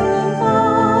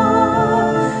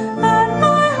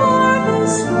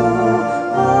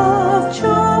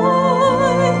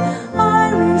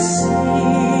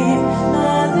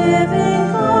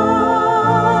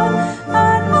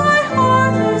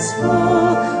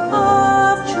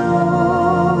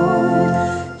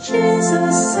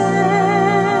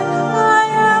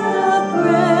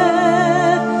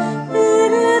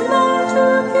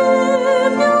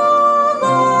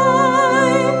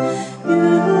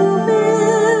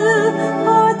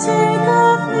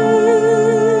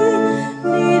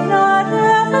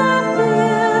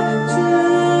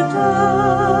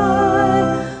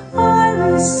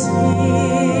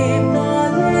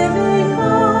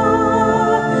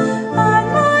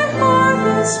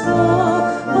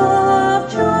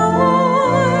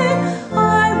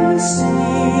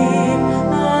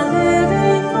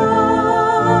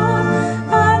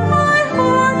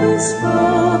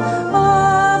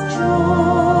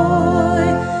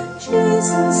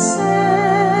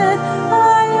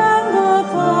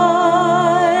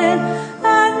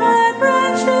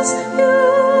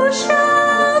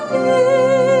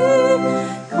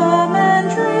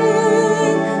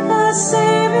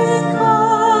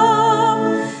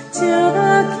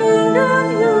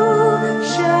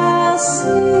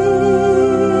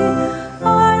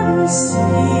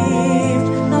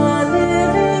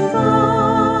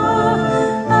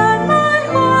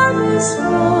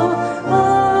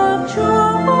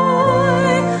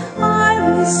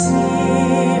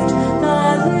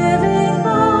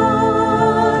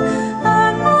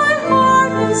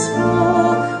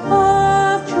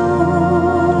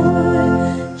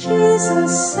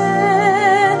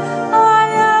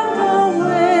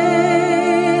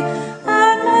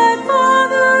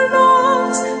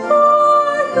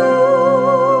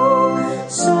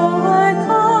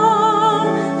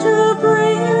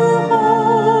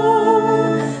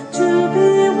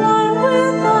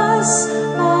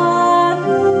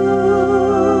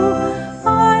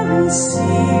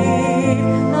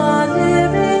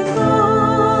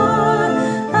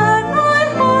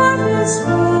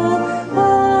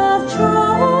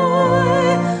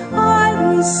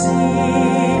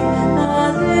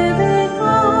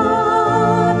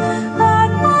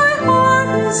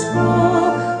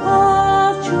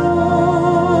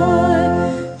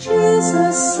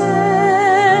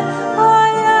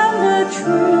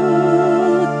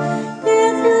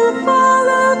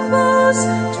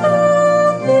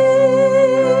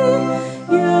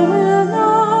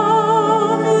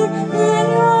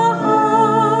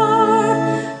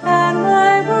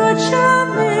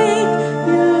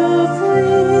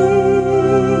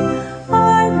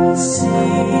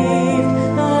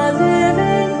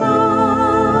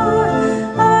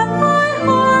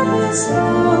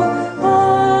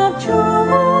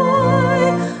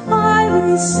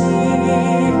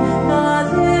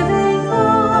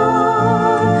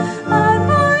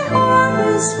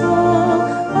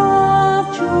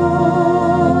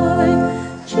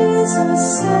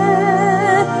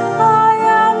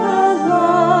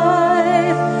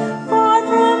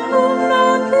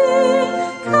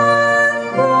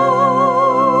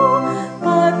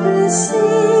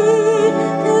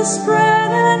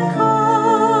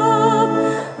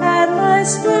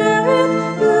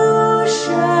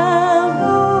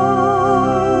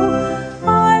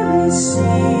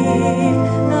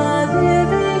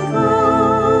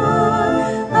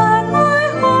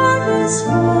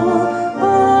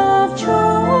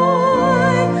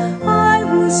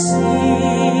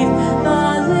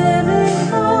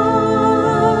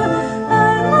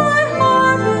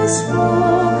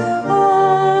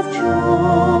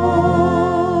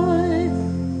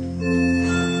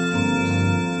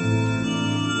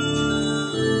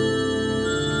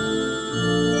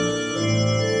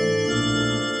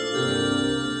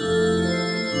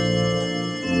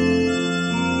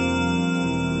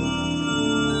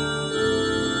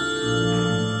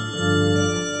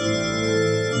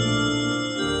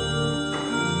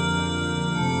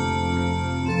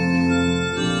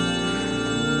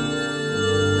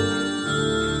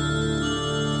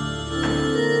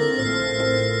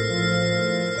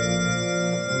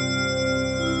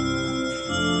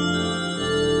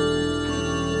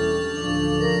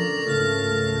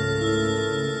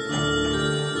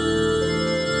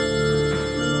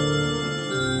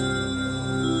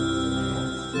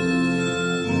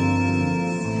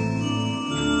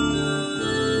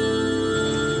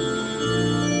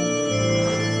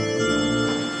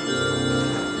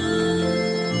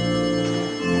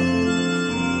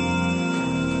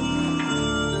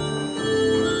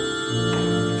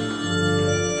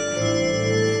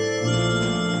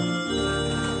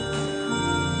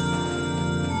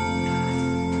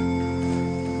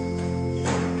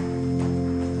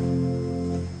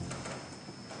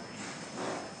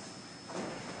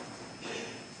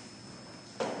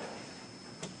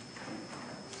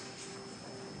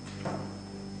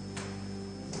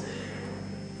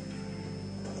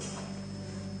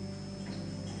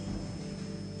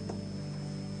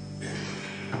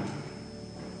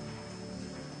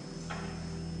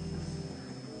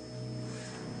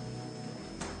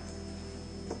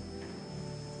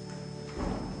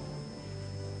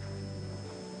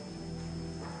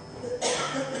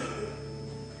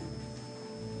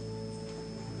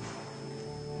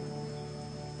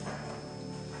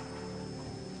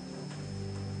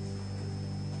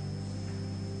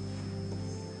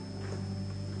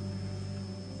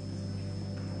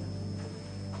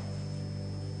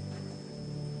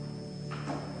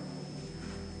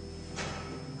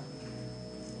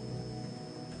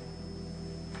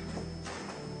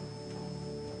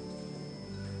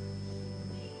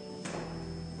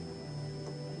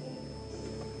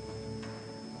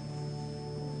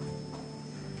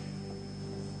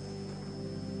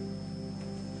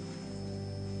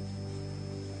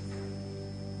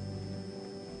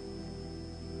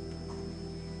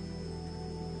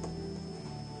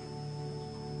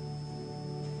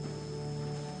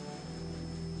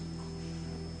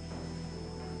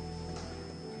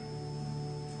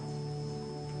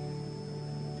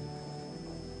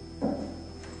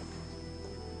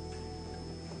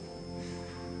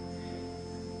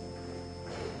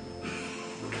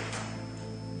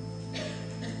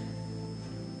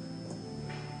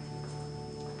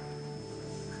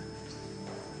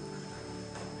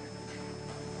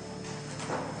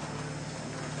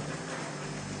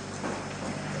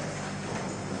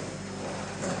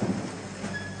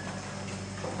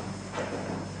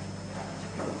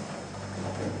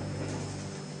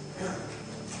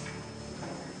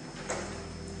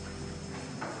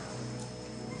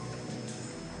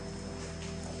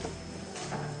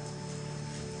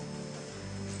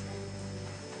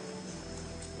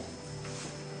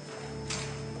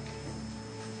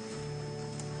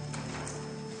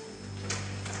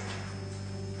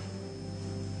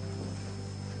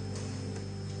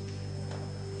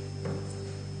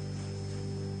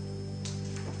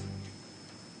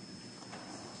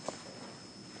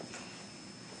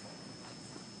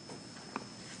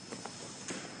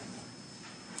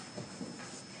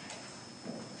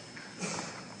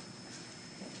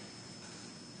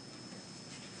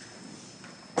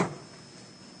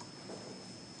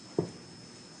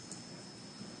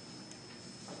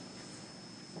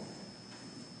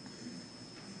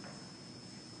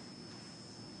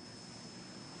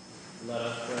Let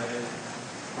us pray.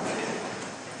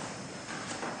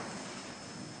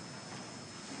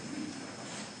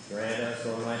 Grant us,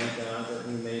 Almighty God, that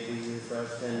we may be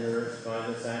refreshed and nourished by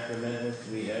the sacrament which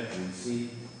we have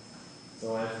received,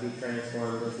 so as to be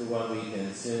transformed into what we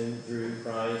consume through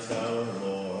Christ our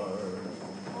Lord.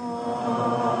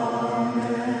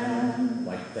 Amen. I'd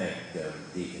like to thank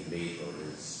Deacon B for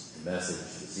his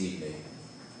message this evening.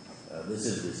 This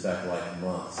is Respect Life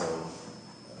Month, so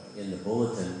in the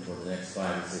bulletin for the next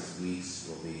 5 or 6 weeks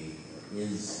will be a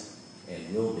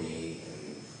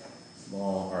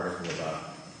small article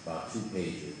about 2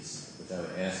 pages, which I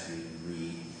would ask you to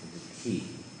read and to keep.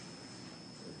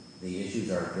 The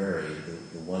issues are varied.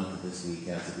 The one for this week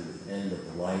has to do with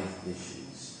end-of-life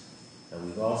issues. Now,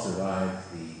 we've all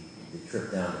survived the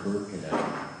trip down the birth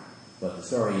canal, but the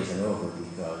story isn't over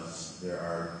because there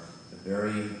are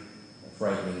very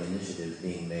frightening initiatives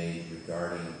being made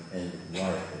regarding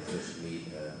end-of-life, as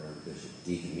Bishop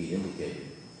Deacon Mead indicated.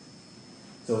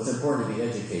 So it's important to be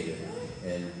educated,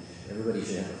 and everybody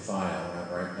should have a file,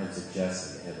 or I'm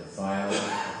suggesting have a file of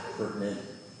pertinent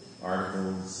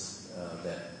articles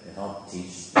that help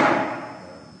teach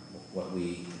what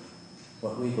we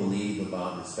believe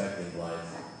about respecting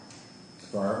life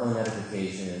for our own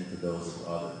edification and for those of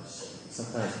others.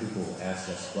 Sometimes people will ask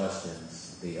us questions.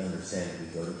 They understand that we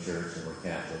go to church and we're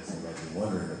Catholics and might be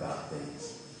wondering about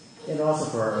things. And also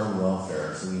for our own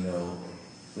welfare, so we know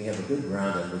we have a good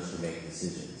ground on which to make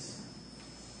decisions.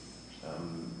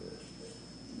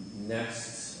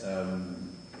 Next,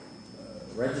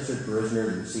 registered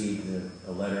parishioners received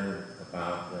a letter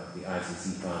about the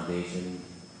ICC Foundation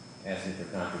asking for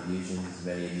contributions.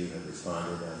 Many of you have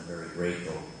responded. I'm very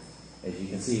grateful. As you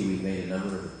can see, we've made a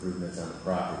number of improvements on the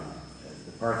property.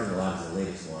 The parking lot is the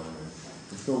latest one.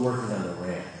 We're still working on the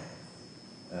ramp.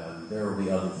 There will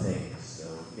be other things. So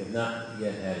if you have not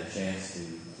yet had a chance to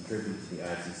contribute to the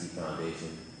ICC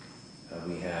Foundation,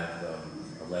 we have a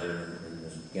letter in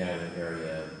the gathering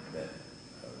area that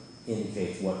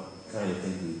indicates what kind of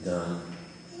things we've done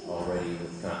already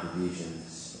with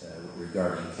contributions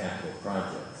regarding capital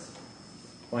projects.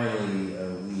 Finally,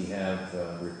 we have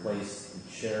replaced the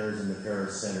chairs in the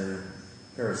Paris Center.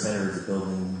 Paris Center is a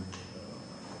building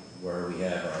where we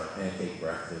have our pancake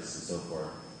breakfast and so forth.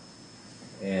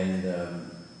 And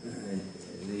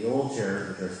the old chairs,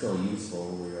 which are still useful,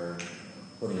 we are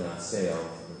putting on sale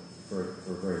for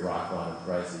very rock bottom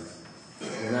prices.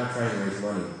 We're not trying to raise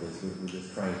money with this. We're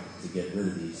just trying to get rid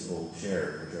of these old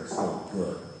chairs, which are still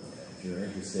good. If you're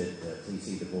interested, please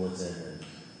see the bulletin and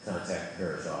contact the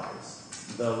parish office.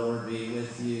 The Lord be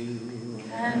with you.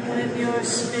 And with your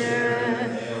spirit.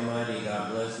 May Almighty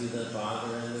God bless you, the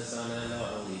Father, and the Son, and the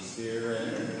Holy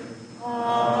Spirit.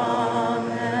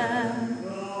 Amen.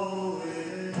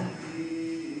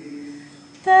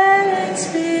 Thanks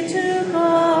be to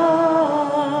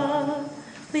God.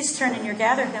 Please turn in your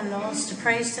gathered hymnals to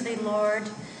Praise to the Lord,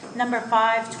 number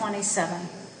 527.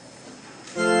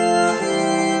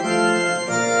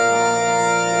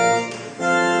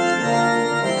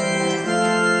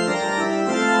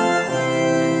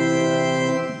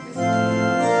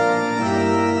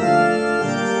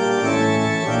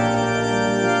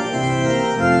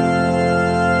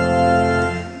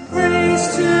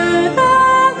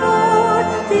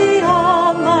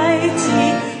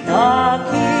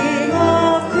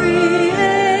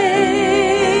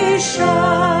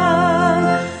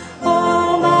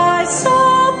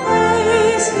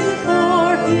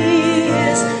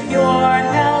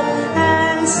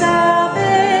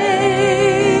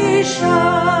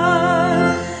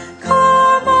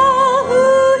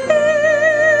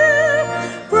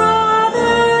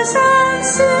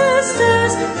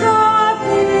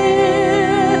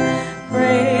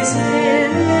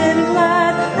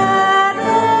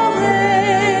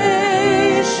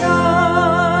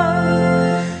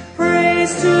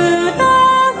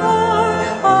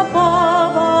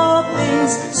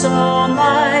 So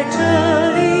my